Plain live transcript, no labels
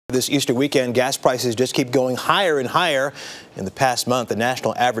This Easter weekend, gas prices just keep going higher and higher. In the past month, the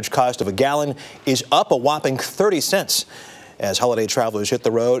national average cost of a gallon is up a whopping 30 cents. As holiday travelers hit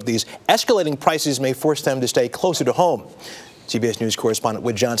the road, these escalating prices may force them to stay closer to home. CBS News correspondent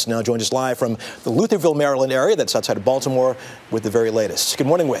Whit Johnson now joins us live from the Lutherville, Maryland area that's outside of Baltimore with the very latest. Good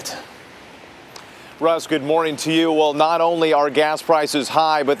morning, Whit. Russ, good morning to you. Well, not only are gas prices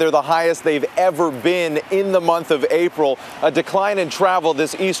high, but they're the highest they've ever been in the month of April. A decline in travel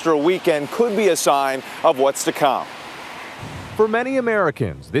this Easter weekend could be a sign of what's to come. For many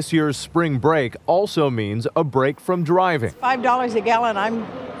Americans, this year's spring break also means a break from driving. $5 a gallon, I'm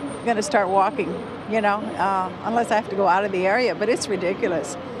going to start walking, unless I have to go out of the area, but it's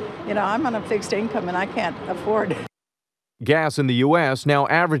ridiculous. I'm on a fixed income and I can't afford it. Gas in the U.S. now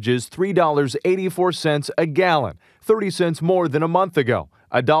averages $3.84 a gallon, 30 cents more than a month ago,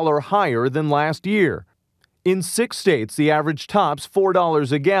 $1 higher than last year. In 6 states, the average tops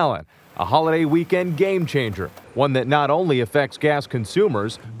 $4 a gallon, a holiday weekend game changer, one that not only affects gas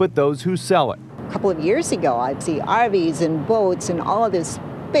consumers, but those who sell it. A couple of years ago, I'd see RVs and boats and all of these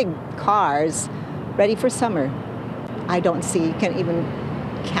big cars ready for summer. I don't see, you can't even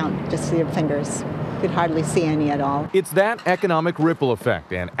count, just your fingers. Could hardly see any at all. It's that economic ripple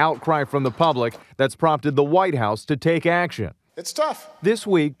effect and outcry from the public that's prompted the White House to take action. It's tough. This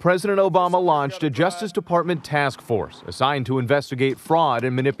week, President Obama launched a Justice Department task force assigned to investigate fraud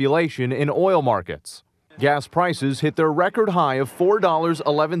and manipulation in oil markets. Gas prices hit their record high of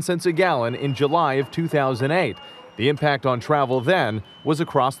 $4.11 a gallon in July of 2008. The impact on travel then was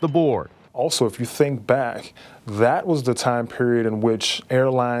across the board. Also, if you think back, that was the time period in which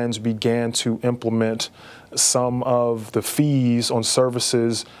airlines began to implement some of the fees on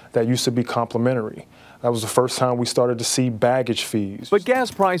services that used to be complimentary. That was the first time we started to see baggage fees. But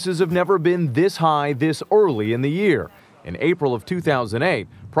gas prices have never been this high this early in the year. In April of 2008,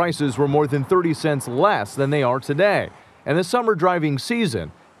 prices were more than 30 cents less than they are today. And the summer driving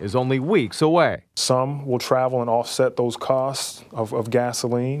season is only weeks away. Some will travel and offset those costs of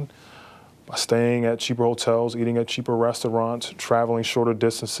gasoline by staying at cheaper hotels, eating at cheaper restaurants, traveling shorter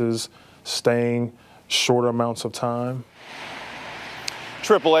distances, staying shorter amounts of time.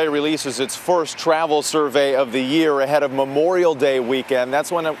 AAA releases its first travel survey of the year ahead of Memorial Day weekend.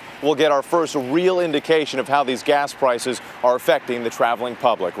 That's when we'll get our first real indication of how these gas prices are affecting the traveling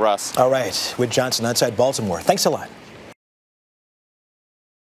public. Russ. All right, Whit Johnson outside Baltimore. Thanks a lot.